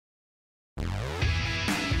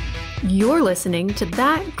You're listening to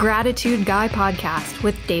That Gratitude Guy podcast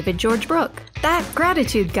with David George Brooke. That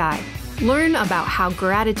Gratitude Guy. Learn about how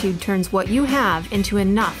gratitude turns what you have into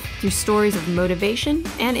enough through stories of motivation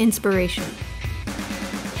and inspiration.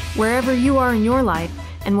 Wherever you are in your life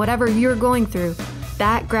and whatever you're going through,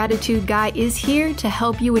 That Gratitude Guy is here to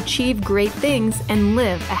help you achieve great things and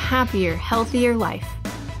live a happier, healthier life.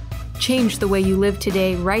 Change the way you live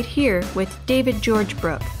today right here with David George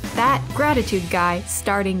Brooke. That Gratitude Guy,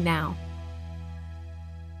 starting now.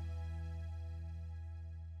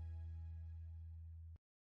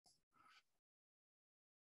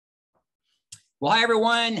 Well, hi,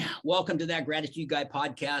 everyone. Welcome to That Gratitude Guy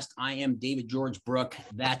podcast. I am David George Brooke,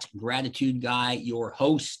 That Gratitude Guy, your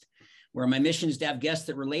host, where my mission is to have guests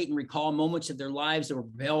that relate and recall moments of their lives that were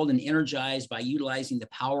propelled and energized by utilizing the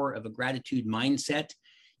power of a gratitude mindset.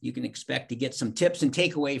 You can expect to get some tips and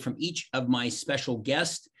takeaway from each of my special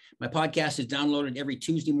guests. My podcast is downloaded every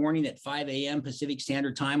Tuesday morning at 5 a.m. Pacific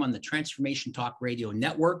Standard Time on the Transformation Talk Radio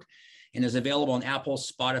Network and is available on Apple,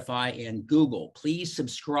 Spotify, and Google. Please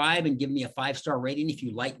subscribe and give me a 5-star rating if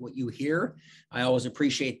you like what you hear. I always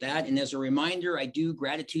appreciate that. And as a reminder, I do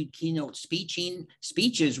gratitude keynote speaking,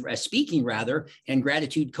 and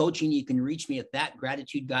gratitude coaching. You can reach me at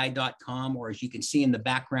thatgratitudeguy.com, or as you can see in the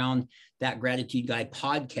background,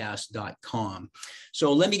 thatgratitudeguypodcast.com.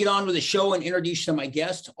 So let me get on with the show and introduce some of my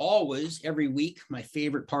guests. Always, every week, my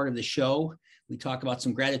favorite part of the show. We talk about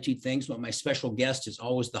some gratitude things, but my special guest is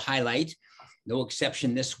always the highlight. No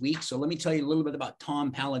exception this week. So let me tell you a little bit about Tom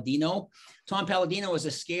Paladino. Tom Paladino is a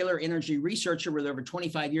scalar energy researcher with over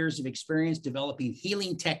 25 years of experience developing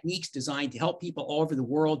healing techniques designed to help people all over the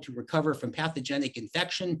world to recover from pathogenic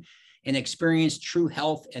infection and experience true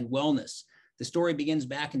health and wellness. The story begins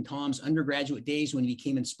back in Tom's undergraduate days when he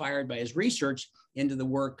became inspired by his research into the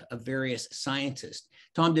work of various scientists.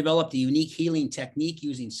 Tom developed a unique healing technique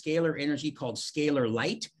using scalar energy called scalar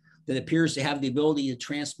light that appears to have the ability to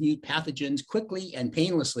transmute pathogens quickly and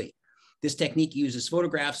painlessly. This technique uses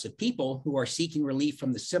photographs of people who are seeking relief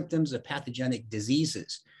from the symptoms of pathogenic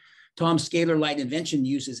diseases. Tom's scalar light invention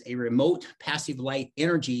uses a remote passive light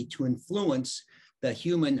energy to influence the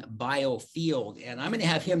human biofield. And I'm going to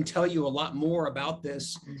have him tell you a lot more about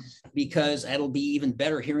this because it'll be even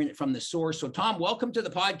better hearing it from the source. So Tom, welcome to the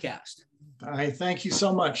podcast. I thank you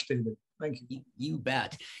so much, David. Thank you. You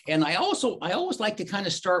bet. And I always like to kind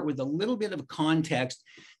of start with a little bit of context,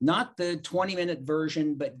 not the 20-minute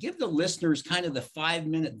version, but give the listeners kind of the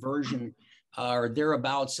 5-minute version or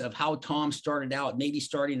thereabouts of how Tom started out, maybe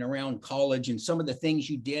starting around college and some of the things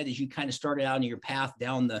you did as you kind of started out on your path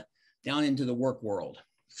down into the work world.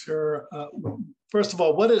 Sure. First of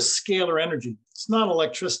all, what is scalar energy? It's not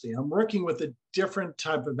electricity. I'm working with a different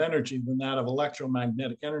type of energy than that of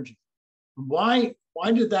electromagnetic energy. Why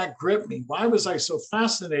did that grip me? Why was I so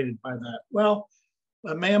fascinated by that? Well,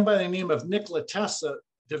 a man by the name of Nikola Tesla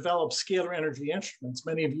developed scalar energy instruments.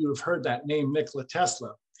 Many of you have heard that name, Nikola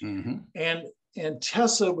Tesla. Mm-hmm. And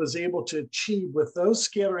Tesla was able to achieve with those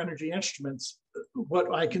scalar energy instruments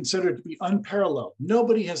what I consider to be unparalleled.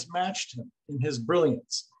 Nobody has matched him in his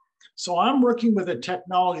brilliance. So I'm working with a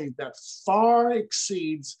technology that far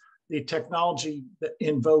exceeds the technology that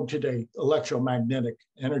in vogue today, electromagnetic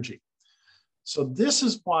energy. So this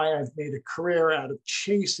is why I've made a career out of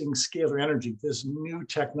chasing scalar energy, this new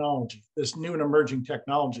technology, this new and emerging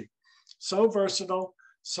technology. So versatile,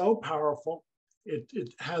 so powerful.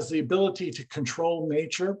 It has the ability to control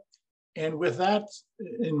nature. And with that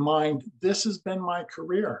in mind, this has been my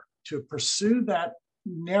career, to pursue that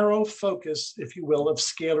narrow focus, if you will, of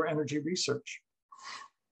scalar energy research.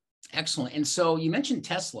 Excellent. And so you mentioned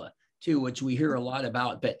Tesla too, which we hear a lot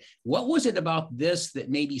about, but what was it about this that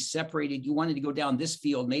maybe separated, you wanted to go down this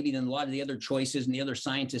field, maybe than a lot of the other choices and the other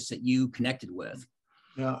scientists that you connected with?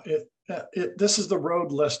 Yeah, this is the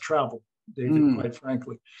road less traveled, David, quite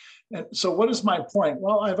frankly. And so what is my point?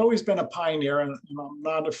 Well, I've always been a pioneer, and I'm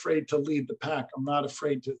not afraid to lead the pack. I'm not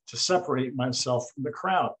afraid to separate myself from the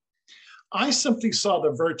crowd. I simply saw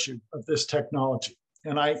the virtue of this technology.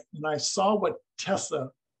 And I saw what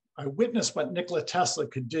I witnessed what Nikola Tesla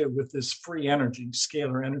could do with this free energy,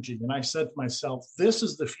 scalar energy. And I said to myself, this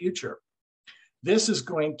is the future. This is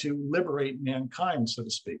going to liberate mankind, so to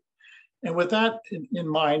speak. And with that in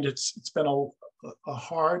mind, it's been a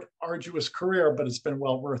hard, arduous career, but it's been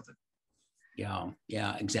well worth it.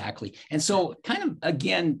 Yeah, exactly. And so kind of,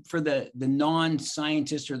 again, for the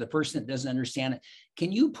non-scientist or the person that doesn't understand it,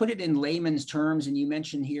 can you put it in layman's terms? And you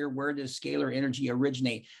mentioned here, where does scalar energy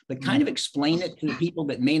originate? But kind of explain it to the people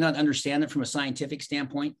that may not understand it from a scientific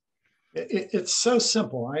standpoint. It's so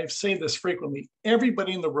simple. I say this frequently.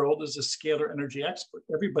 Everybody in the world is a scalar energy expert.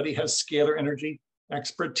 Everybody has scalar energy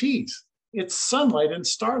expertise. It's sunlight and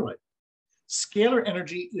starlight. Scalar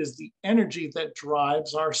energy is the energy that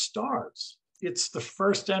drives our stars. It's the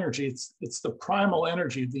first energy. It's the primal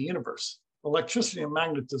energy of the universe. Electricity and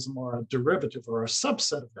magnetism are a derivative or a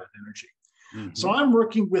subset of that energy. Mm-hmm. So I'm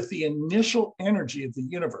working with the initial energy of the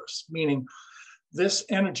universe, meaning this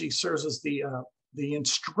energy serves as the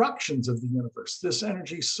instructions of the universe. This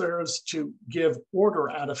energy serves to give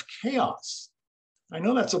order out of chaos. I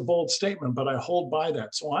know that's a bold statement, but I hold by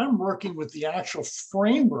that. So I'm working with the actual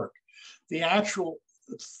framework, the actual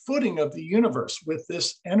footing of the universe with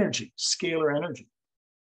this energy, scalar energy.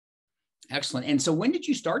 Excellent. And so when did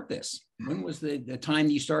you start this? When was the time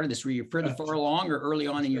you started this? Were you pretty far along or early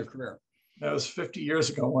on in your career? That was 50 years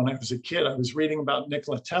ago when I was a kid. I was reading about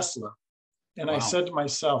Nikola Tesla. And wow. I said to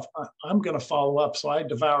myself, I'm going to follow up. So I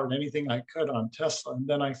devoured anything I could on Tesla. And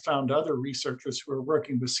then I found other researchers who were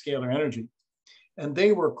working with scalar energy. And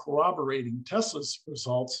they were corroborating Tesla's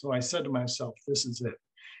results. So I said to myself, this is it.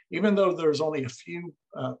 Even though there's only a few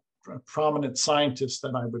prominent scientists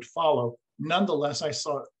that I would follow, nonetheless, I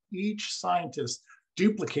saw each scientist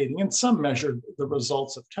duplicating in some measure the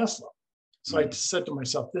results of Tesla. So I said to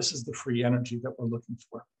myself, this is the free energy that we're looking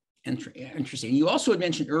for. Interesting. You also had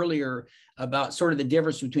mentioned earlier about sort of the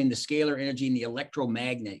difference between the scalar energy and the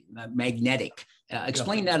electromagnetic.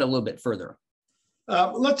 Explain that a little bit further.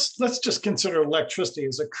 Let's just consider electricity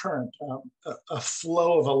as a current, a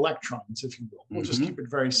flow of electrons, if you will. We'll just keep it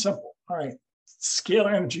very simple. All right.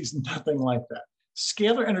 Scalar energy is nothing like that.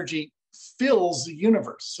 Scalar energy fills the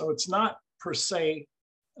universe. So it's not per se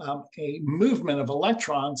a movement of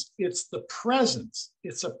electrons. It's the presence.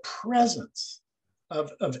 It's a presence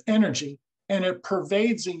of energy, and it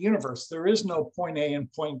pervades the universe. There is no point A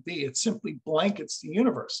and point B. It simply blankets the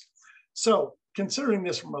universe. So considering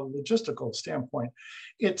this from a logistical standpoint,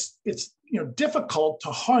 it's difficult to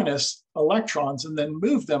harness electrons and then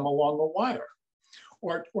move them along a wire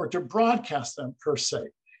or to broadcast them per se.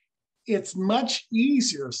 It's much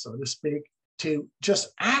easier, so to speak, to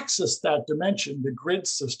just access that dimension, the grid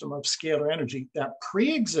system of scalar energy that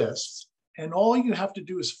pre-exists. And all you have to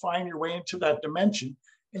do is find your way into that dimension,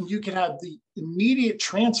 and you can have the immediate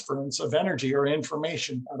transference of energy or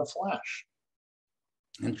information at a flash.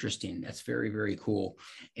 Interesting. That's very, very cool.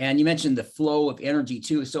 And you mentioned the flow of energy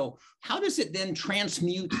too. So how does it then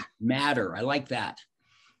transmute matter? I like that.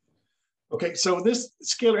 Okay, so this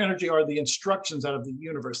scalar energy are the instructions out of the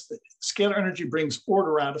universe. The scalar energy brings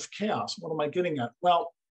order out of chaos. What am I getting at?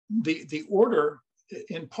 Well, the order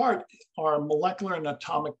in part are molecular and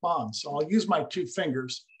atomic bonds. So I'll use my two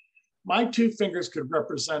fingers. My two fingers could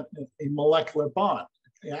represent a molecular bond,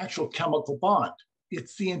 an actual chemical bond.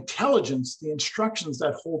 It's the intelligence, the instructions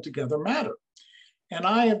that hold together matter. And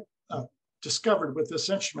I have discovered with this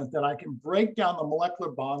instrument that I can break down the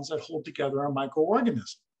molecular bonds that hold together a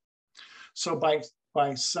microorganism. So by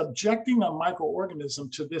subjecting a microorganism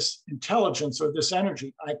to this intelligence or this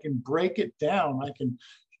energy, I can break it down. I can,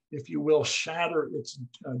 if you will, shatter its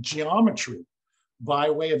geometry by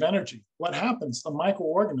way of energy. What happens? The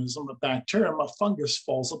microorganism, a bacterium, a fungus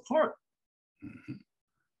falls apart. Mm-hmm.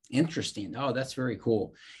 Interesting. Oh, that's very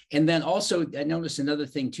cool. And then also I noticed another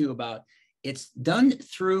thing too about it's done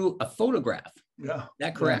through a photograph. Yeah. Is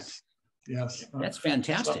that correct? Yes. That's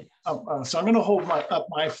fantastic. So I'm going to hold up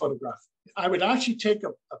my photograph. I would actually take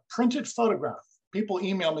a printed photograph. People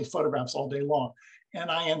email me photographs all day long,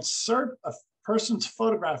 and I insert a person's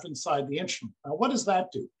photograph inside the instrument. Now, what does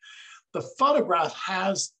that do? The photograph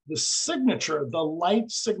has the signature, the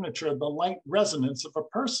light signature, the light resonance of a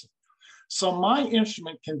person. So my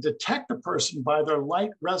instrument can detect a person by their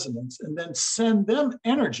light resonance and then send them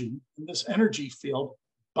energy in this energy field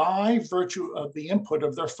by virtue of the input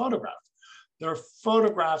of their photograph. Their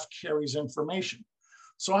photograph carries information.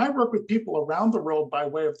 So I work with people around the world by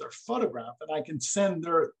way of their photograph, and I can send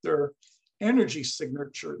their energy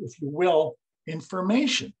signature, if you will,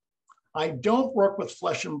 information. I don't work with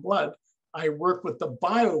flesh and blood. I work with the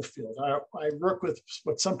biofield. I work with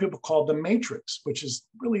what some people call the matrix, which is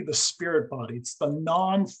really the spirit body. It's the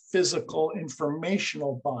non-physical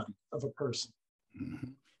informational body of a person. Mm-hmm.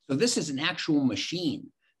 So this is an actual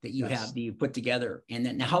machine that you have, that you put together. And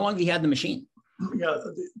then, now how long have you had the machine? Yeah,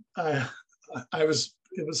 it was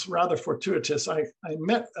rather fortuitous. I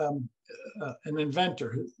met an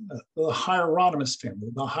inventor, the Hieronymus family.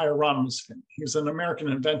 He was an American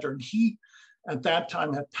inventor, and he at that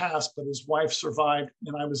time had passed, but his wife survived,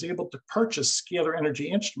 and I was able to purchase scalar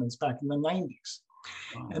energy instruments back in the 90s.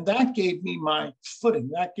 Wow. And that gave me my footing.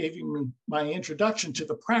 That gave me my introduction to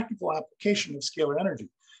the practical application of scalar energy.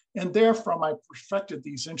 And therefrom, I perfected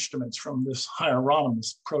these instruments from this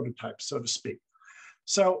hieronymus prototype, so to speak.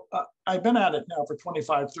 So I've been at it now for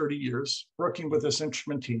 25, 30 years, working with this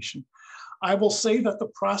instrumentation. I will say that the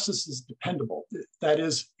process is dependable. That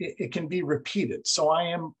is, it can be repeated. So I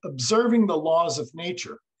am observing the laws of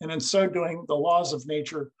nature. And in so doing, the laws of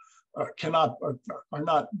nature are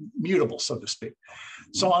not mutable, so to speak.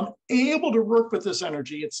 So I'm able to work with this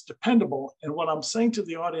energy. It's dependable. And what I'm saying to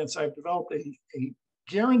the audience, I've developed a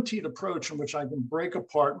guaranteed approach in which I can break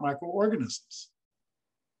apart microorganisms.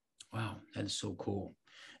 Wow, that is so cool.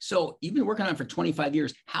 So you've been working on it for 25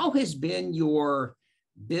 years. How has been your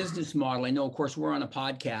business model? I know, of course, we're on a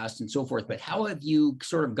podcast and so forth, but how have you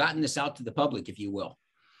sort of gotten this out to the public, if you will?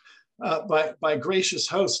 By gracious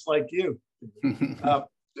hosts like you.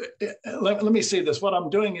 Let me say this. What I'm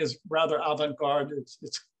doing is rather avant-garde.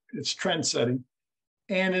 It's trend-setting.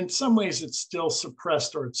 And in some ways, it's still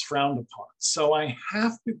suppressed or it's frowned upon. So I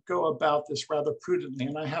have to go about this rather prudently,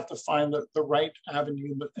 and I have to find the right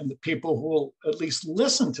avenue and the people who will at least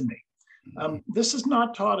listen to me. This is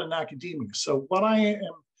not taught in academia. So what I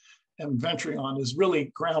am venturing on is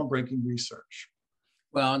really groundbreaking research.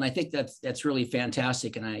 Well, and I think that's really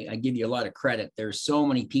fantastic. And I give you a lot of credit. There's so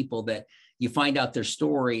many people that you find out their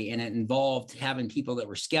story, and it involved having people that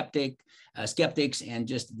were skeptics and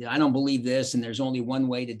just, I don't believe this, and there's only one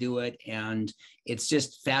way to do it. And it's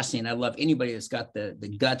just fascinating. I love anybody that's got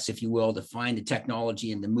the guts, if you will, to find the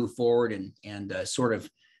technology and to move forward and sort of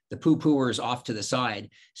the poo-pooers off to the side.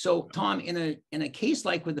 So Tom, in a case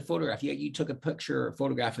like with the photograph, you took a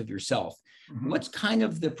photograph of yourself. Mm-hmm. What's kind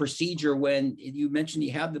of the procedure when you mentioned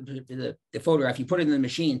you have the photograph, you put it in the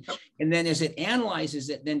machine, and then as it analyzes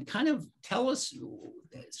it, then kind of tell us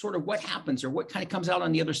sort of what happens or what kind of comes out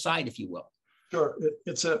on the other side, if you will. Sure.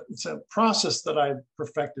 It's a process that I've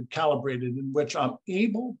perfected, calibrated, in which I'm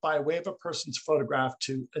able, by way of a person's photograph,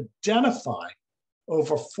 to identify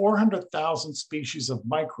over 400,000 species of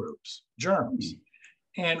microbes, germs.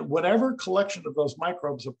 And whatever collection of those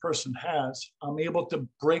microbes a person has, I'm able to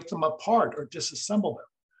break them apart or disassemble them.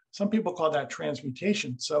 Some people call that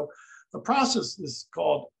transmutation. So the process is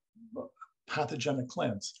called pathogenic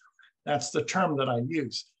cleanse. That's the term that I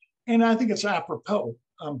use. And I think it's apropos.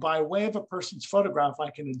 By way of a person's photograph,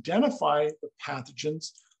 I can identify the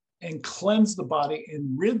pathogens and cleanse the body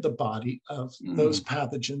and rid the body of those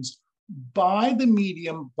pathogens by the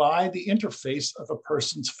medium, by the interface of a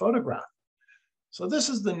person's photograph. So this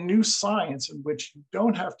is the new science in which you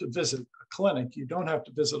don't have to visit a clinic, you don't have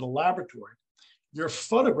to visit a laboratory. Your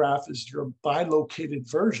photograph is your bilocated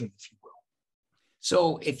version, if you will.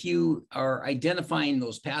 So if you are identifying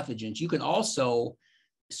those pathogens, you can also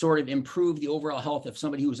sort of improve the overall health of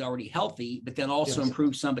somebody who's already healthy, but then also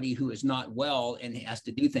improve somebody who is not well and has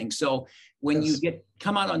to do things. So when you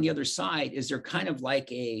come out on the other side, is there kind of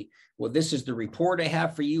like well, this is the report I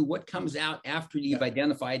have for you? What comes out after you've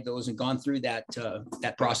identified those and gone through that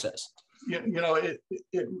process?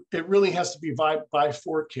 It really has to be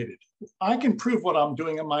bifurcated. I can prove what I'm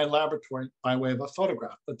doing in my laboratory by way of a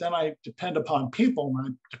photograph, but then I depend upon people and I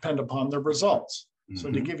depend upon their results. So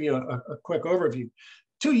to give you a quick overview,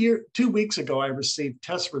 2 weeks ago, I received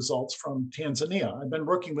test results from Tanzania. I've been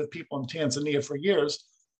working with people in Tanzania for years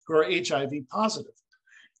who are HIV positive.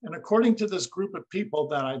 And according to this group of people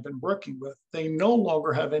that I've been working with, they no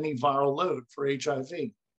longer have any viral load for HIV,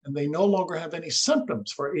 and they no longer have any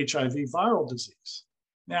symptoms for HIV viral disease.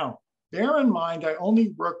 Now, bear in mind, I only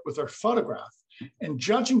work with their photograph, and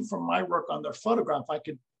judging from my work on their photograph, I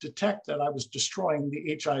could detect that I was destroying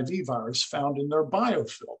the HIV virus found in their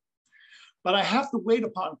biofilm. But I have to wait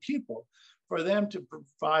upon people for them to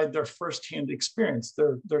provide their firsthand experience,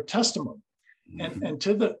 their testimony. And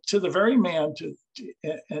to the very man,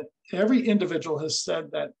 every individual has said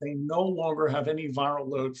that they no longer have any viral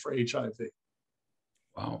load for HIV.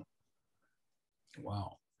 Wow.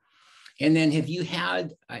 Wow. And then have you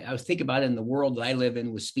had, I was thinking about it in the world that I live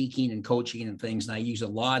in with speaking and coaching and things, and I use a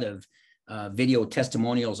lot of video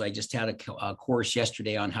testimonials. I just had a course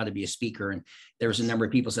yesterday on how to be a speaker, and there was a number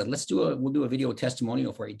of people said, we'll do a video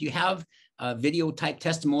testimonial for you. Do you have video type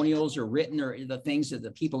testimonials or written or the things that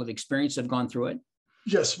the people have experienced have gone through it?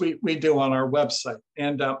 Yes, we do on our website.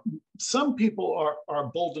 And some people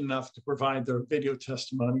are bold enough to provide their video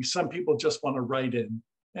testimony. Some people just want to write in.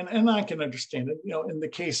 And I can understand it. In the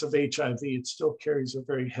case of HIV, it still carries a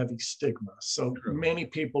very heavy stigma. So many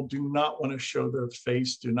people do not want to show their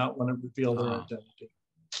face, do not want to reveal their identity.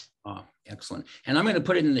 Oh, excellent. And I'm going to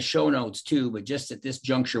put it in the show notes too, but just at this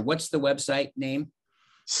juncture, what's the website name?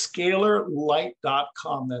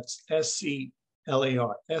 Scalarlight.com. That's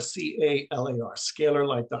SCALAR, SCALAR,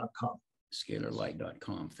 scalarlight.com.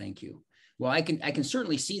 Scalarlight.com. Thank you. Well, I can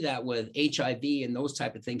certainly see that with HIV and those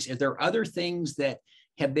type of things. Are there other things that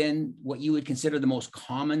have been what you would consider the most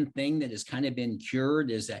common thing that has kind of been cured?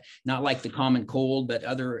 Is that not like the common cold, but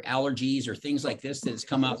other allergies or things like this that has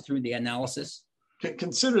come out through the analysis?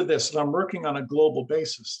 Consider this, and I'm working on a global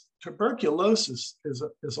basis. Tuberculosis is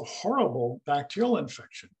a horrible bacterial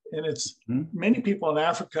infection, and it's many people in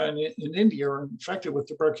Africa and in India are infected with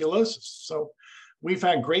tuberculosis. So we've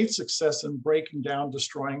had great success in breaking down,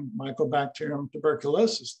 destroying Mycobacterium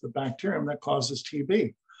tuberculosis, the bacterium that causes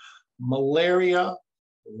TB, malaria,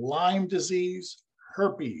 Lyme disease,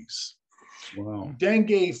 herpes,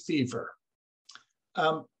 dengue fever.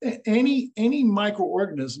 Any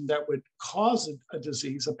microorganism that would cause a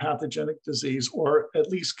disease, a pathogenic disease, or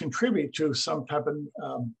at least contribute to some type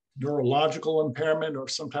of neurological impairment or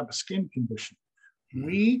some type of skin condition,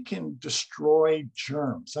 we can destroy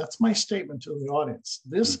germs. That's my statement to the audience.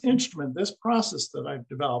 This instrument, this process that I've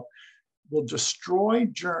developed will destroy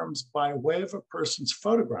germs by way of a person's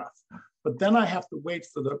photograph. But then I have to wait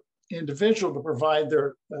for the individual to provide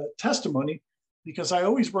their testimony, because I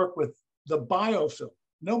always work with the biofilm.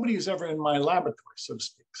 Nobody is ever in my laboratory, so to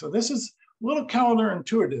speak. So this is a little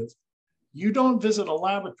counterintuitive. You don't visit a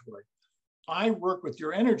laboratory. I work with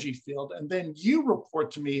your energy field, and then you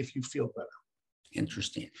report to me if you feel better.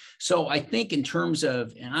 Interesting. So I think in terms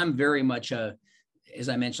of, and I'm very much as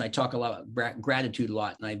I mentioned, I talk a lot about gratitude a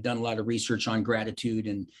lot, and I've done a lot of research on gratitude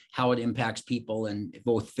and how it impacts people, and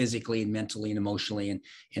both physically and mentally and emotionally.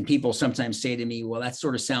 And people sometimes say to me, well, that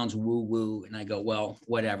sort of sounds woo woo. And I go, well,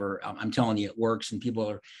 whatever. I'm telling you, it works. And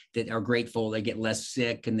people that are grateful, they get less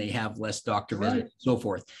sick and they have less doctor visits, and so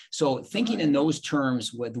forth. So thinking in those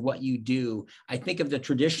terms with what you do, I think of the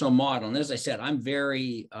traditional model. And as I said, I'm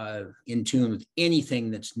very in tune with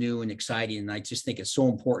anything that's new and exciting. And I just think it's so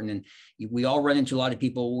important. And we all run into a lot of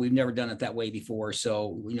people, we've never done it that way before.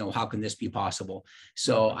 So, how can this be possible?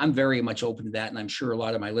 So I'm very much open to that. And I'm sure a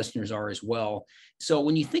lot of my listeners are as well. So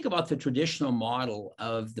when you think about the traditional model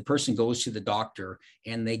of the person goes to the doctor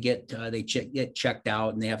and they get checked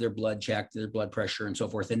out and they have their blood checked, their blood pressure and so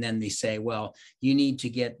forth. And then they say, well, you need to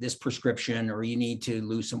get this prescription, or you need to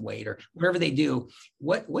lose some weight, or whatever they do.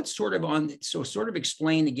 What's sort of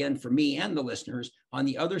explain again for me and the listeners on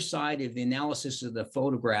the other side of the analysis of the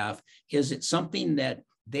photograph. Is it something that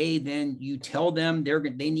you tell them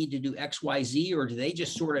they need to do X, Y, Z, or do they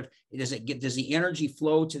just sort of, does the energy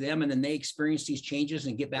flow to them and then they experience these changes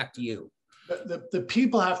and get back to you? The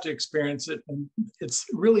people have to experience it, and it's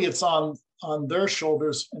on their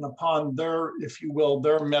shoulders and upon their, if you will,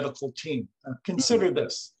 their medical team. Consider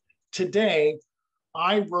this. Today,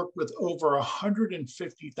 I work with over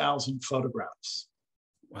 150,000 photographs.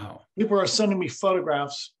 Wow. People are sending me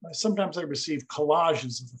photographs. Sometimes I receive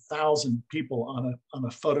collages of 1,000 people on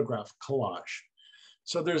a photograph collage.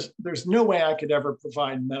 So there's no way I could ever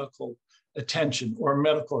provide medical attention or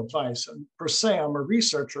medical advice. And per se, I'm a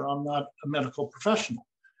researcher, I'm not a medical professional.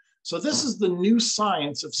 So this is the new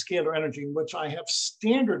science of scalar energy, in which I have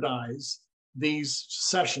standardized these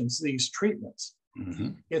sessions, these treatments.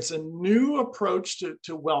 It's a new approach to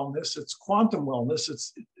wellness. It's quantum wellness.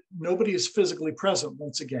 Nobody is physically present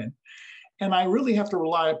once again. And I really have to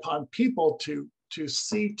rely upon people to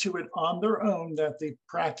see to it on their own that they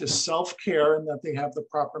practice self-care and that they have the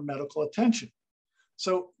proper medical attention.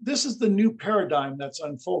 So this is the new paradigm that's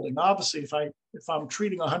unfolding. Obviously, if I'm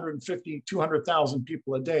treating 150, 200,000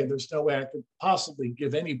 people a day, there's no way I could possibly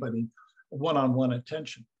give anybody one-on-one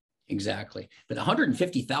attention. Exactly. But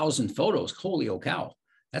 150,000 photos, holy cow.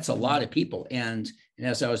 That's a lot of people. And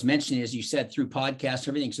as I was mentioning, as you said, through podcasts and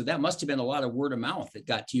everything, so that must have been a lot of word of mouth that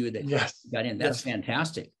got to you, that got in. That's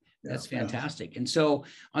fantastic. That's fantastic. And so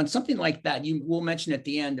on something like that, we'll mention at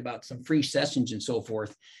the end about some free sessions and so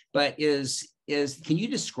forth, but can you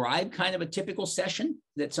describe kind of a typical session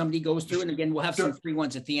that somebody goes through? And again, we'll have some free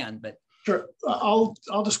ones at the end, but. Sure. I'll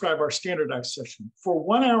describe our standardized session. For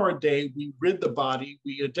 1 hour a day, we rid the body.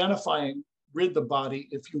 We identify and rid the body,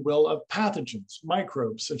 if you will, of pathogens,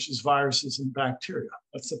 microbes such as viruses and bacteria.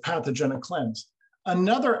 That's the pathogenic cleanse.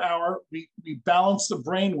 Another hour, we balance the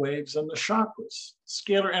brain waves and the chakras.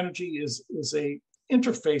 Scalar energy is a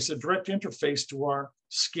direct interface to our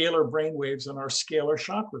scalar brain waves and our scalar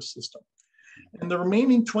chakra system. And the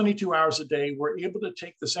remaining 22 hours a day, we're able to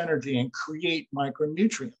take this energy and create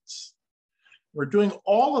micronutrients. We're doing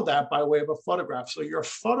all of that by way of a photograph. So your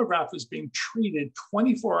photograph is being treated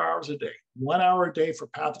 24 hours a day, 1 hour a day for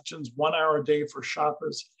pathogens, 1 hour a day for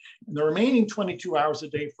chakras, and the remaining 22 hours a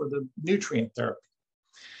day for the nutrient therapy.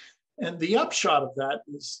 And the upshot of that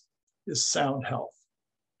is sound health.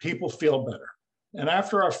 People feel better. And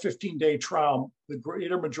after our 15-day trial, the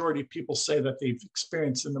greater majority of people say that they've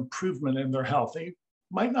experienced an improvement in their health. They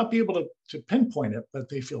might not be able to pinpoint it, but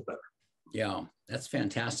they feel better. Yeah, that's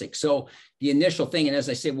fantastic. So the initial thing, and as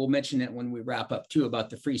I say, we'll mention it when we wrap up too about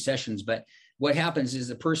the free sessions, but what happens is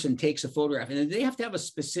the person takes a photograph, and they have to have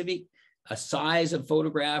a size of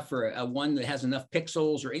photograph or a one that has enough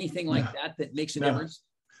pixels or anything like that makes a difference?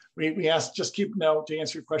 We ask, just to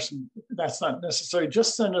answer your question, that's not necessary.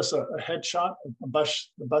 Just send us a headshot, the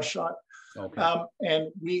bus shot. Okay.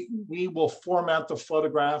 And we will format the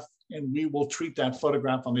photograph, and we will treat that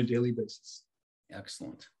photograph on a daily basis.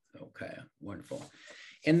 Excellent. Okay, wonderful.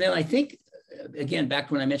 And then I think, again, back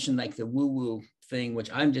to when I mentioned like the woo-woo thing,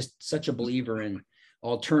 which I'm just such a believer in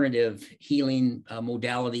alternative healing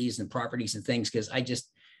modalities and properties and things, because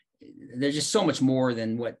there's just so much more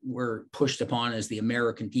than what we're pushed upon as the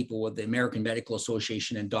American people with the American Medical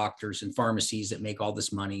Association and doctors and pharmacies that make all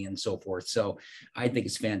this money and so forth. So I think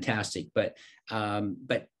it's fantastic, but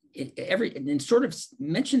and sort of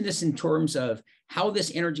mention this in terms of how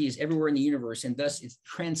this energy is everywhere in the universe, and thus it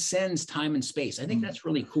transcends time and space. I think that's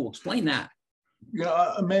really cool. Explain that.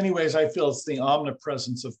 In many ways, I feel it's the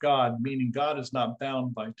omnipresence of God, meaning God is not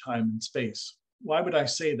bound by time and space. Why would I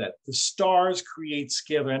say that? The stars create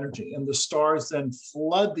scalar energy, and the stars then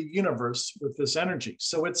flood the universe with this energy.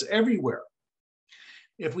 So it's everywhere.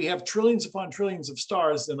 If we have trillions upon trillions of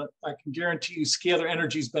stars, then I can guarantee you scalar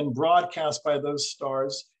energy has been broadcast by those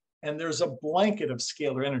stars, and there's a blanket of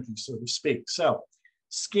scalar energy, so to speak. So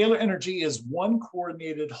scalar energy is one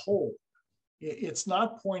coordinated whole. It's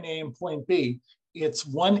not point A and point B. It's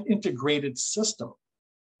one integrated system.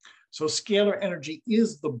 So scalar energy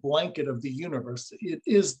is the blanket of the universe. It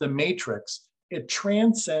is the matrix. It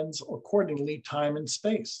transcends accordingly time and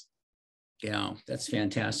space. Yeah, that's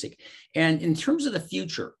fantastic. And in terms of the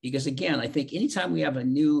future, because again, I think anytime we have a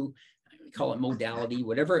new, call it modality,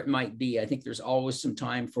 whatever it might be, I think there's always some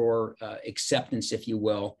time for acceptance, if you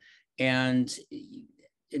will. And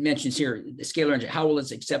it mentions here, the scalar energy, how will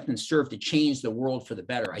its acceptance serve to change the world for the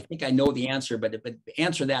better? I think I know the answer, but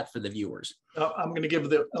answer that for the viewers. I'm going to give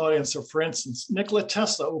the audience, for instance, Nikola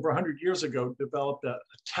Tesla over 100 years ago developed a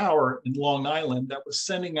tower in Long Island that was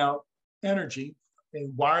sending out energy, a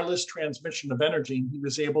wireless transmission of energy, and he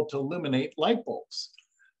was able to illuminate light bulbs.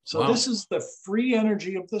 So This is the free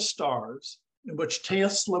energy of the stars, in which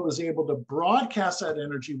Tesla was able to broadcast that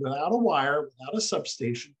energy without a wire, without a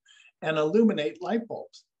substation, and illuminate light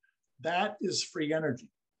bulbs. That is free energy.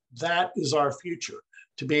 That is our future,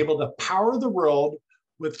 to be able to power the world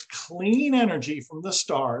with clean energy from the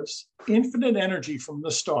stars, infinite energy from the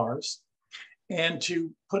stars, and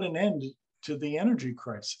to put an end to the energy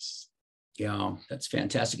crisis. Yeah, that's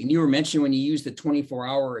fantastic. And you were mentioning when you used the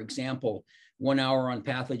 24-hour example, 1 hour on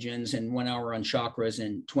pathogens and 1 hour on chakras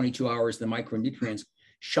and 22 hours the micronutrients.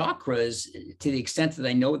 Chakras, to the extent that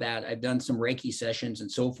I know that, I've done some Reiki sessions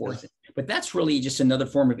and so forth, but that's really just another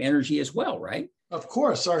form of energy as well, right? Of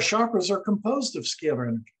course, our chakras are composed of scalar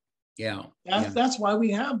energy. Yeah. That's why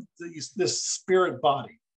we have this spirit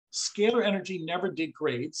body. Scalar energy never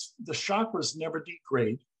degrades. The chakras never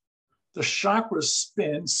degrade. The chakras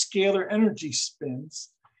spin, scalar energy spins.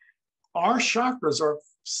 Our chakras are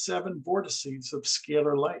 7 vortices of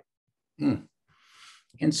scalar light.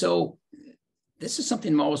 And so this is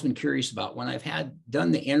something I've always been curious about when I've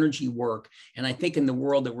done the energy work. And I think in the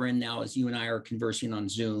world that we're in now, as you and I are conversing on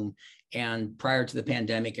Zoom, and prior to the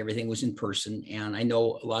pandemic, everything was in person. And I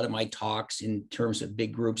know a lot of my talks in terms of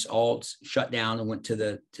big groups all shut down and went to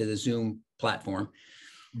the Zoom platform.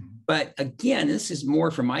 But again, this is more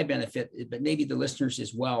for my benefit, but maybe the listeners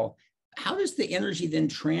as well. How does the energy then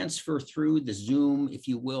transfer through the Zoom, if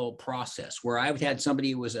you will, process, where I've had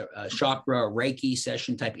somebody who was a chakra, a Reiki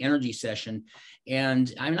session type energy session.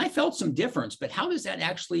 And I mean, I felt some difference, but how does that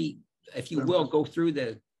actually, if you will, go through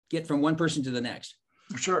get from one person to the next?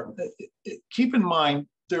 Sure. Keep in mind,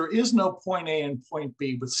 there is no point A and point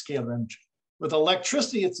B with scalar energy. With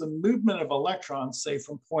electricity, it's a movement of electrons, say,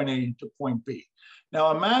 from point A to point B.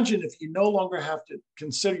 Now, imagine if you no longer have to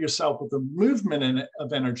consider yourself with a movement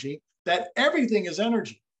of energy, that everything is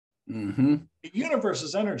energy. Mm-hmm. The universe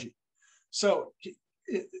is energy. So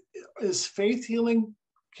is faith healing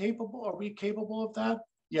capable? Are we capable of that?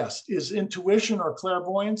 Yes. Is intuition or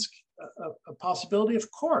clairvoyance a possibility? Of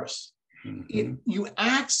course. Mm-hmm. You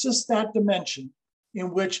access that dimension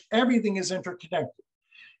in which everything is interconnected.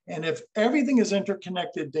 And if everything is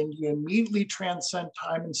interconnected, then you immediately transcend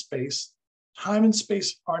time and space. Time and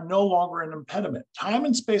space are no longer an impediment. Time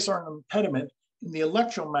and space are an impediment in the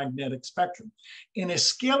electromagnetic spectrum. In a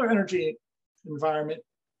scalar energy environment,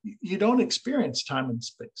 you don't experience time and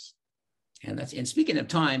space. And speaking of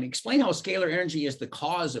time, explain how scalar energy is the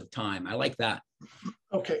cause of time. I like that.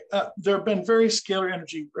 Okay, there have been various scalar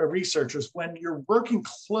energy researchers. When you're working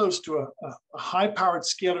close to a high-powered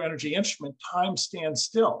scalar energy instrument, time stands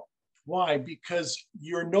still. Why? Because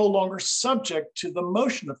you're no longer subject to the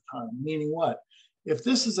motion of time, meaning what? If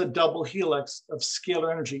this is a double helix of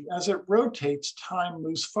scalar energy, as it rotates, time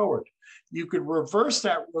moves forward. You could reverse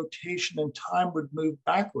that rotation and time would move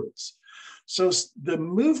backwards. So the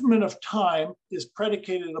movement of time is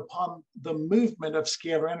predicated upon the movement of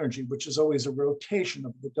scalar energy, which is always a rotation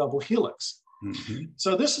of the double helix. Mm-hmm.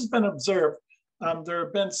 So this has been observed. There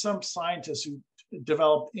have been some scientists who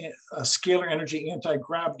developed scalar energy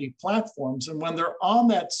anti-gravity platforms. And when they're on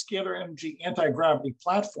that scalar energy anti-gravity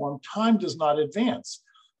platform, time does not advance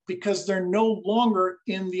because they're no longer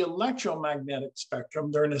in the electromagnetic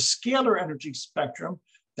spectrum. They're in a scalar energy spectrum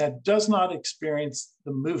that does not experience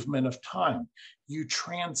the movement of time. You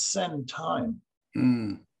transcend time.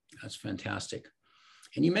 That's fantastic.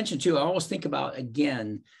 And you mentioned too, I always think about,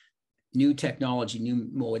 again, new technology, new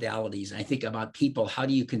modalities. I think about people, how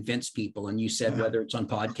do you convince people? And you said, whether it's on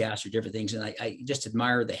podcasts or different things. And I just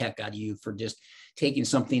admire the heck out of you for just taking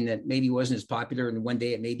something that maybe wasn't as popular. And one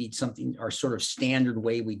day it may be something, our sort of standard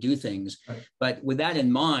way we do things. Right. But with that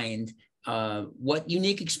in mind, what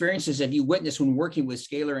unique experiences have you witnessed when working with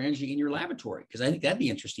scalar energy in your laboratory? Because I think that'd be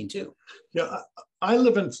interesting too. Yeah, I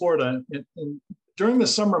live in Florida, and during the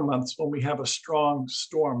summer months when we have a strong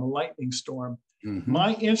storm, a lightning storm,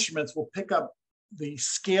 my instruments will pick up the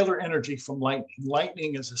scalar energy from lightning.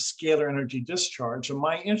 Lightning is a scalar energy discharge, and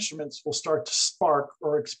my instruments will start to spark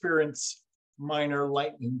or experience minor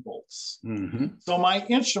lightning bolts. So my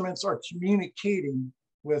instruments are communicating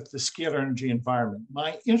with the scalar energy environment.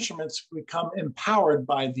 My instruments become empowered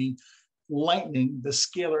by the lightning, the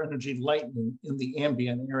scalar energy lightning in the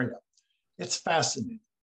ambient area. It's fascinating.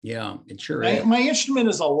 Yeah, it sure is. My instrument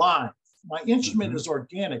is alive. My instrument is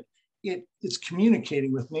organic. It's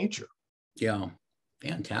communicating with nature. Yeah,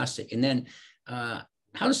 fantastic. And then how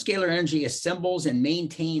does scalar energy assembles and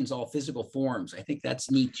maintains all physical forms? I think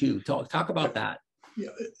that's neat too. Talk about that. Yeah,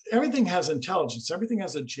 everything has intelligence. Everything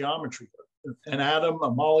has a geometry. An atom, a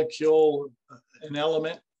molecule, an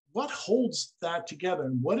element. What holds that together?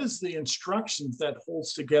 And what is the instructions that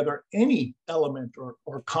holds together any element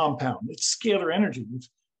or compound? It's scalar energy.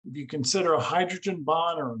 If you consider a hydrogen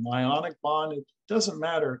bond or an ionic bond, it doesn't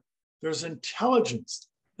matter. There's intelligence.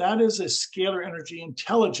 That is a scalar energy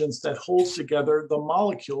intelligence that holds together the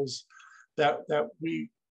molecules that we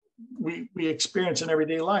experience in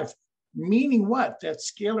everyday life. Meaning what? That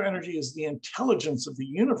scalar energy is the intelligence of the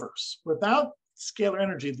universe. Without scalar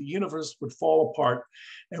energy, the universe would fall apart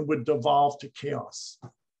and would devolve to chaos.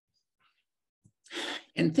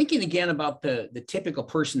 And thinking again about the typical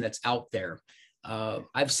person that's out there,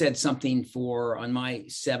 I've said something on my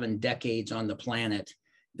 7 decades on the planet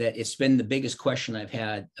that it's been the biggest question I've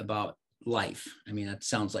had about life. I mean, that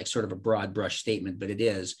sounds like sort of a broad brush statement, but it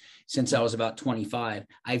is. Since I was about 25,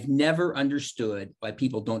 I've never understood why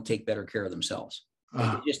people don't take better care of themselves.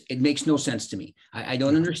 It makes no sense to me. I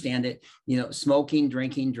don't understand it. You know, smoking,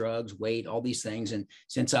 drinking, drugs, weight, all these things. And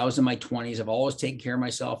since I was in my 20s, I've always taken care of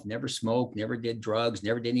myself, never smoked, never did drugs,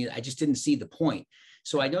 never did any. I just didn't see the point.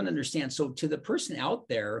 So I don't understand. So to the person out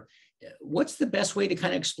there, what's the best way to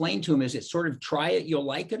kind of explain to them? Is it sort of try it, you'll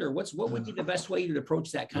like it? Or what would be the best way to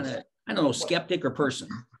approach that kind of, I don't know, skeptic or person?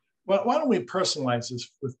 Well, why don't we personalize this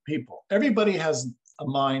with people? Everybody has a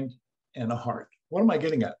mind and a heart. What am I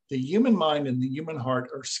getting at? The human mind and the human heart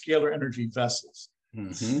are scalar energy vessels.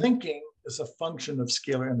 Thinking is a function of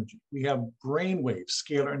scalar energy. We have brain waves,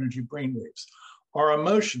 scalar energy brain waves. Our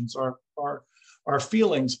emotions, our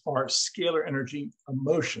feelings are scalar energy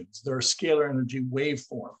emotions. They're scalar energy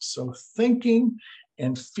waveforms. So thinking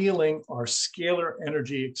and feeling are scalar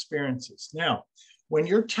energy experiences. Now, when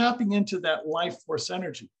you're tapping into that life force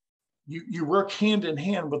energy, you work hand in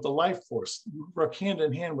hand with the life force. You work hand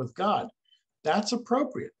in hand with God. That's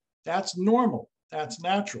appropriate. That's normal. That's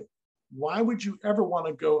natural. Why would you ever want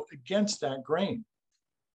to go against that grain?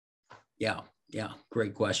 Yeah.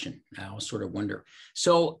 Great question. I always sort of wonder.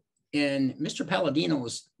 So in Mr.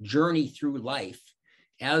 Paladino's journey through life,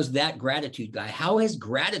 as that gratitude guy, how has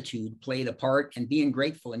gratitude played a part in being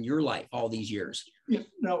grateful in your life all these years?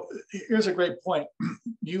 No, here's a great point.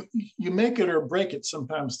 You make it or break it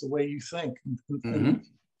sometimes the way you think, and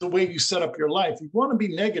the way you set up your life. If you want to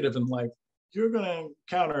be negative in life, you're going to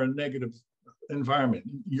encounter a negative environment.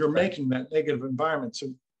 You're making that negative environment.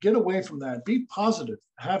 So get away from that. Be positive.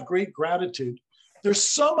 Have great gratitude. There's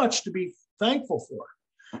so much to be thankful for.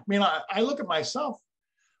 I mean, I look at myself.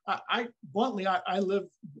 I bluntly live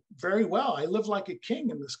very well. I live like a king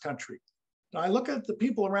in this country. I look at the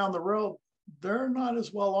people around the world, they're not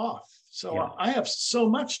as well off. So Yeah. I have so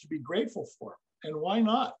much to be grateful for. And why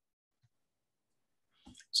not?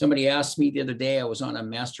 Somebody asked me the other day, I was on a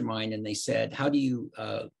mastermind, and they said, how do you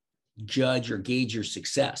judge or gauge your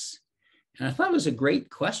success? And I thought it was a great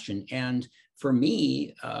question. And for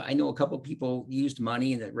me, I know a couple of people used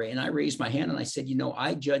money, and I raised my hand and I said,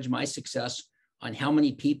 I judge my success on how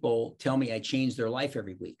many people tell me I change their life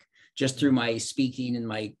every week, just through my speaking and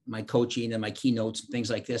my coaching and my keynotes and things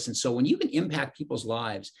like this. And so when you can impact people's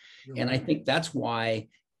lives, and I think that's why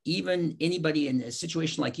even anybody in a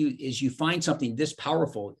situation like you, is you find something this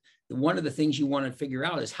powerful, one of the things you want to figure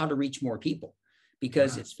out is how to reach more people,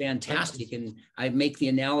 because it's fantastic. And I make the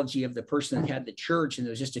analogy of the person that had the church and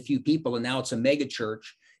there was just a few people, and now it's a mega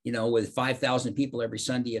church, with 5,000 people every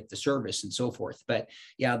Sunday at the service and so forth. But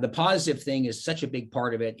yeah, the positive thing is such a big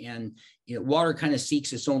part of it. And, water kind of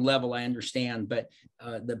seeks its own level, I understand, but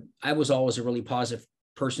I was always a really positive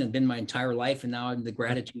person, been my entire life. And now I'm the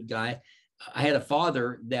gratitude guy. I had a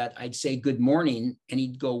father that I'd say good morning and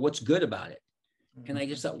he'd go, what's good about it? And I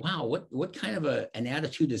just thought, wow, what kind of an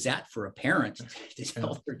attitude is that for a parent to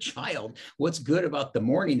tell their child what's good about the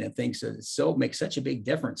morning and things? So makes such a big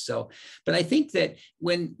difference. So, but I think that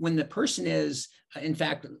when the person is, in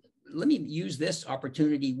fact, let me use this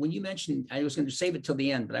opportunity. When you mentioned, I was going to save it till the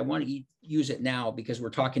end, but I want to use it now because we're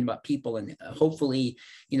talking about people, and hopefully,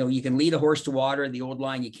 you can lead a horse to water. The old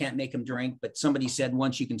line, you can't make them drink, but somebody said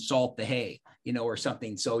once you can salt the hay, or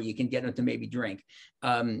something, so you can get them to maybe drink.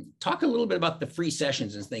 Talk a little bit about the free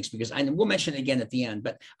sessions and things, because we'll mention it again at the end,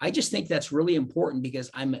 but I just think that's really important, because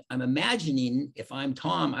I'm imagining if I'm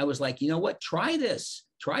Tom, I was like, what, try this.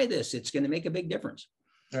 It's going to make a big difference.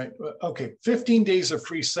 All right. Okay. 15 days of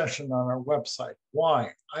free session on our website.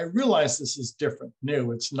 Why? I realize this is different,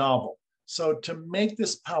 new, it's novel. So to make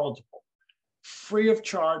this palatable, free of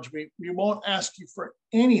charge, we won't ask you for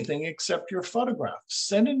anything except your photograph.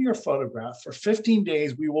 Send in your photograph. For 15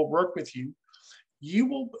 days, we will work with you. You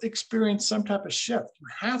will experience some type of shift. You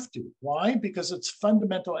have to. Why? Because it's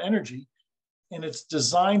fundamental energy and it's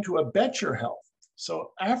designed to abet your health.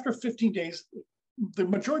 So after 15 days, the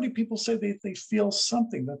majority of people say they feel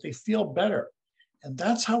something, that they feel better. And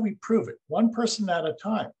that's how we prove it, one person at a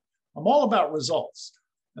time. I'm all about results,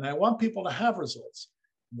 and I want people to have results.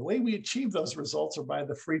 And the way we achieve those results are by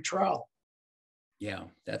the free trial. Yeah,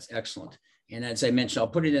 that's excellent. And as I mentioned, I'll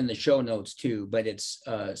put it in the show notes too, but it's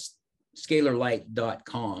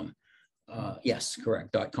scalarlight.com. Yes,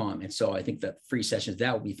 correct, .com. And so I think that free sessions,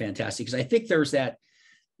 that would be fantastic, because I think there's that,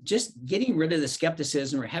 just getting rid of the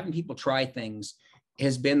skepticism or having people try things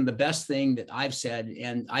has been the best thing that I've said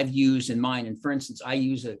and I've used in mine. And for instance, I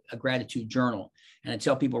use a gratitude journal, and I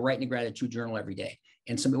tell people, write in a gratitude journal every day.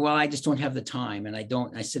 And somebody, well, I just don't have the time. And I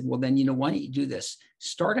don't. I said, well, then, why don't you do this?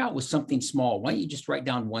 Start out with something small. Why don't you just write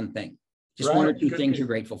down one thing? Just one or two things you're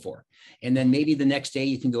grateful for. And then maybe the next day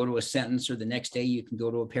you can go to a sentence, or the next day you can go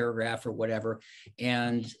to a paragraph or whatever.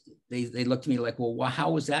 And they looked at me like, well,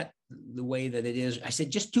 how is that the way that it is? I said,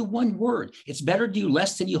 just do one word. It's better to do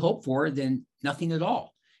less than you hope for than nothing at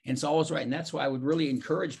all. And it's always right. And that's why I would really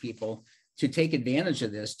encourage people to take advantage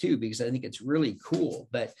of this too, because I think it's really cool.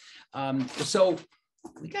 But so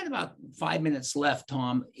we got about 5 minutes left,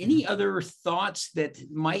 Tom. Any other thoughts that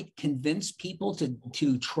might convince people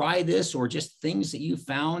to try this, or just things that you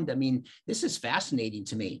found? I mean, this is fascinating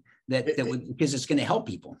to me because it's going to help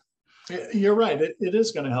people. You're right. It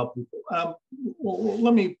is going to help people. Well,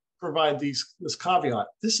 let me provide this caveat.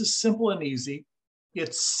 This is simple and easy.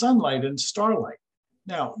 It's sunlight and starlight.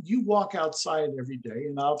 Now, you walk outside every day,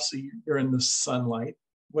 and obviously you're in the sunlight.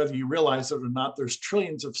 Whether you realize it or not, there's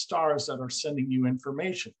trillions of stars that are sending you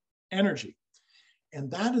information, energy. And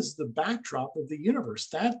that is the backdrop of the universe.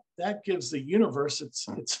 That gives the universe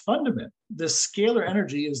its fundament. This scalar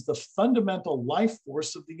energy is the fundamental life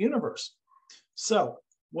force of the universe. So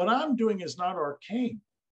what I'm doing is not arcane.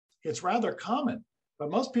 It's rather common, but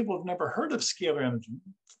most people have never heard of scalar energy.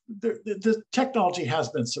 The technology has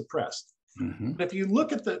been suppressed. Mm-hmm. But if you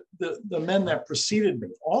look at the men that preceded me,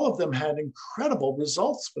 all of them had incredible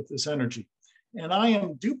results with this energy. And I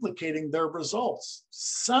am duplicating their results.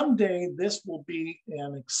 Someday this will be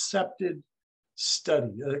an accepted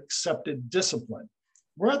study, an accepted discipline.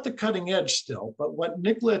 We're at the cutting edge still, but what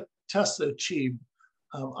Nikola Tesla achieved,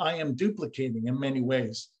 I am duplicating in many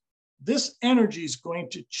ways. This energy is going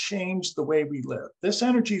to change the way we live. This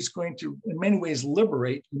energy is going to, in many ways,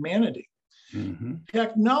 liberate humanity. Mm-hmm.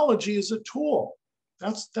 Technology is a tool.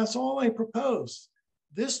 That's all I propose.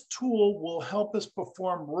 This tool will help us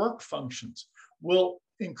perform work functions, will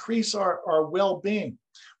increase our well-being,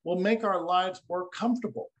 will make our lives more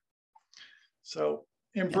comfortable. So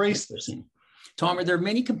embrace this. Tom, are there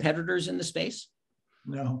many competitors in the space?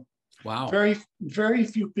 No. Wow. Very, very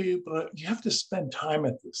few people. You have to spend time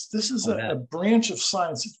at this. This is a branch of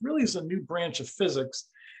science. It really is a new branch of physics.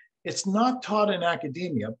 It's not taught in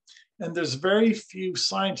academia. And there's very few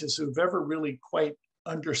scientists who've ever really quite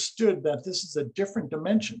understood that this is a different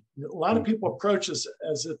dimension. A lot of people approach this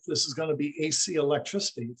as if this is going to be AC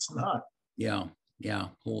electricity. It's not. Yeah,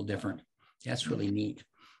 whole different. That's really neat.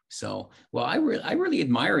 So, well, I really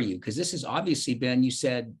admire you, because this has obviously been, you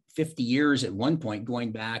said 50 years at one point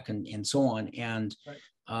going back and so on. And right.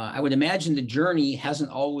 I would imagine the journey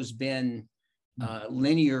hasn't always been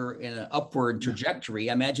linear in an upward trajectory.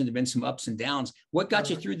 I imagine there've been some ups and downs. What got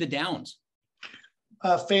you through the downs?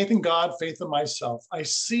 Faith in God, faith in myself. I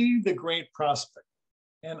see the great prospect,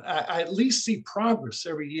 and I at least see progress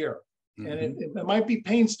every year. And it might be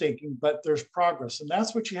painstaking, but there's progress. And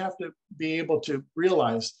that's what you have to be able to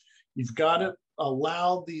realize. You've got to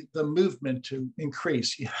allow the movement to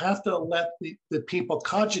increase. You have to let the people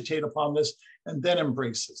cogitate upon this and then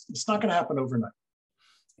embrace this. It's not going to happen overnight.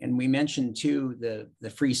 And we mentioned too, the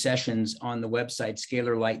free sessions on the website,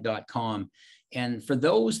 scalarlight.com. And for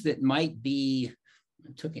those that might be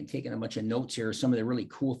taking a bunch of notes here, some of the really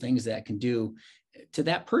cool things that I can do, to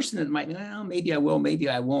that person that might, well, maybe I will, maybe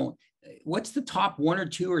I won't. What's the top 1 or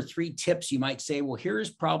 2 or 3 tips you might say, well, here's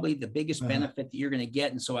probably the biggest benefit that you're going to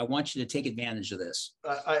get. And so I want you to take advantage of this.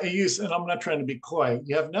 I use, and I'm not trying to be coy,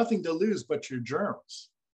 you have nothing to lose but your germs.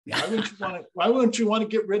 Why wouldn't you want to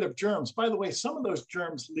get rid of germs? By the way, some of those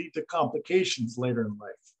germs lead to complications later in life.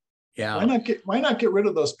 Yeah. Why not get rid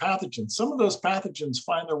of those pathogens? Some of those pathogens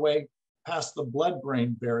find their way past the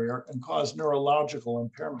blood-brain barrier and cause neurological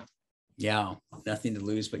impairment. Yeah, nothing to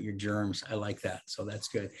lose but your germs. I like that. So that's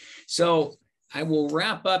good. So I will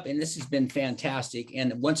wrap up, and this has been fantastic.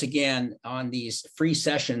 And once again, on these free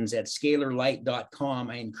sessions at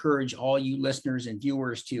scalarlight.com, I encourage all you listeners and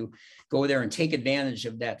viewers to go there and take advantage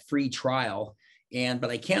of that free trial.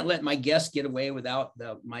 But I can't let my guests get away without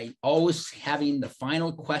my always having the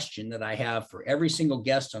final question that I have for every single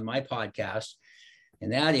guest on my podcast.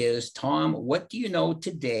 And that is, Tom, what do you know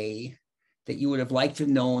today that you would have liked to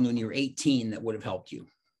have known when you were 18 that would have helped you?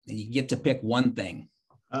 And you get to pick one thing.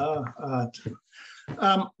 I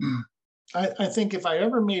think if I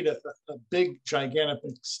ever made a big, gigantic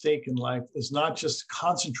mistake in life, is not just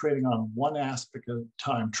concentrating on one aspect at a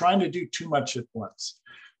time, trying to do too much at once.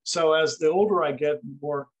 So as the older I get, the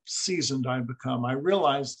more seasoned I become, I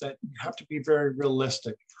realize that you have to be very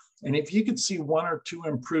realistic. And if you could see 1 or 2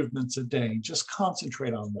 improvements a day, just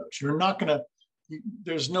concentrate on those. You're not going to,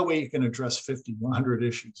 there's no way you can address 50, 100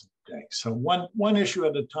 issues a day. So one issue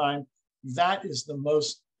at a time, that is the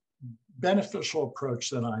most beneficial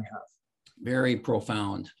approach that I have. Very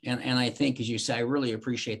profound. And I think, as you say, I really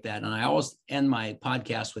appreciate that. And I always end my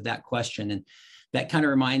podcast with that question. And that kind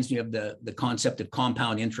of reminds me of the concept of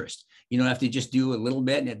compound interest. You don't have to just do a little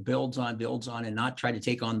bit and it builds on and not try to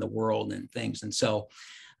take on the world and things. And so,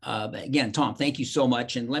 again, Tom, thank you so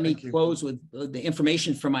much. And let me close with the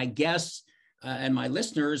information for my guests and my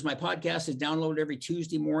listeners. My podcast is downloaded every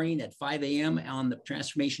Tuesday morning at 5 a.m. on the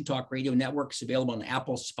Transformation Talk Radio Network. It's available on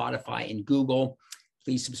Apple, Spotify, and Google.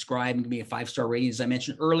 Please subscribe and give me a 5-star rating, as I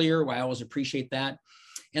mentioned earlier. I always appreciate that.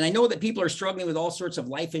 And I know that people are struggling with all sorts of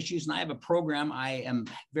life issues. And I have a program I am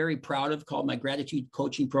very proud of called my Gratitude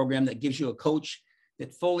Coaching Program that gives you a coach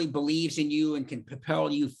that fully believes in you and can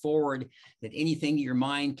propel you forward, that anything your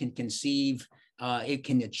mind can conceive, it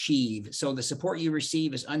can achieve. So the support you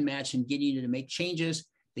receive is unmatched in getting you to make changes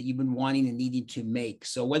that you've been wanting and needing to make.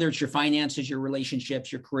 So whether it's your finances, your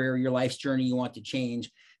relationships, your career, your life's journey you want to change,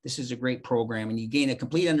 this is a great program. And you gain a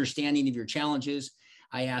complete understanding of your challenges.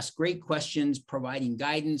 I ask great questions, providing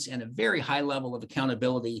guidance and a very high level of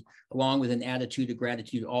accountability, along with an attitude of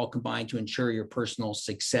gratitude, all combined to ensure your personal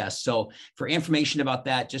success. So for information about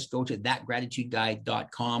that, just go to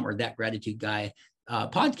thatgratitudeguy.com or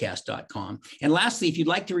thatgratitudeguy.podcast.com. And lastly, if you'd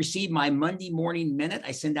like to receive my Monday morning minute,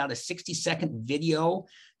 I send out a 60-second video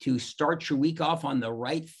to start your week off on the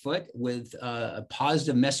right foot with a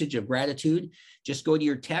positive message of gratitude. Just go to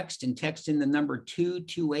your text and text in the number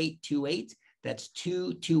 22828. That's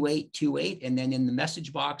 22828. And then in the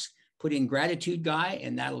message box, put in Gratitude Guy,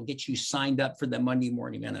 and that'll get you signed up for the Monday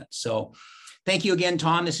morning minute. So thank you again,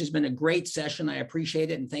 Tom. This has been a great session. I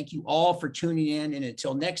appreciate it. And thank you all for tuning in. And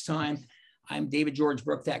until next time, I'm David George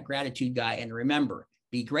Brooke, that Gratitude Guy. And remember,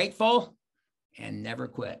 be grateful and never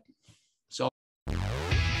quit.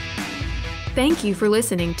 Thank you for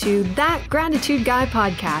listening to That Gratitude Guy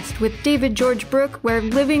podcast with David George Brooke, where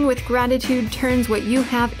living with gratitude turns what you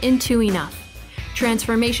have into enough.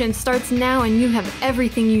 Transformation starts now, and you have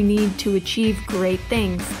everything you need to achieve great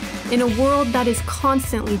things. In a world that is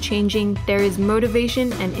constantly changing, there is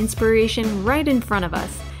motivation and inspiration right in front of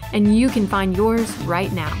us, and you can find yours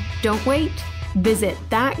right now. Don't wait. Visit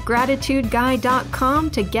thatgratitudeguy.com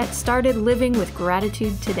to get started living with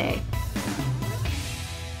gratitude today.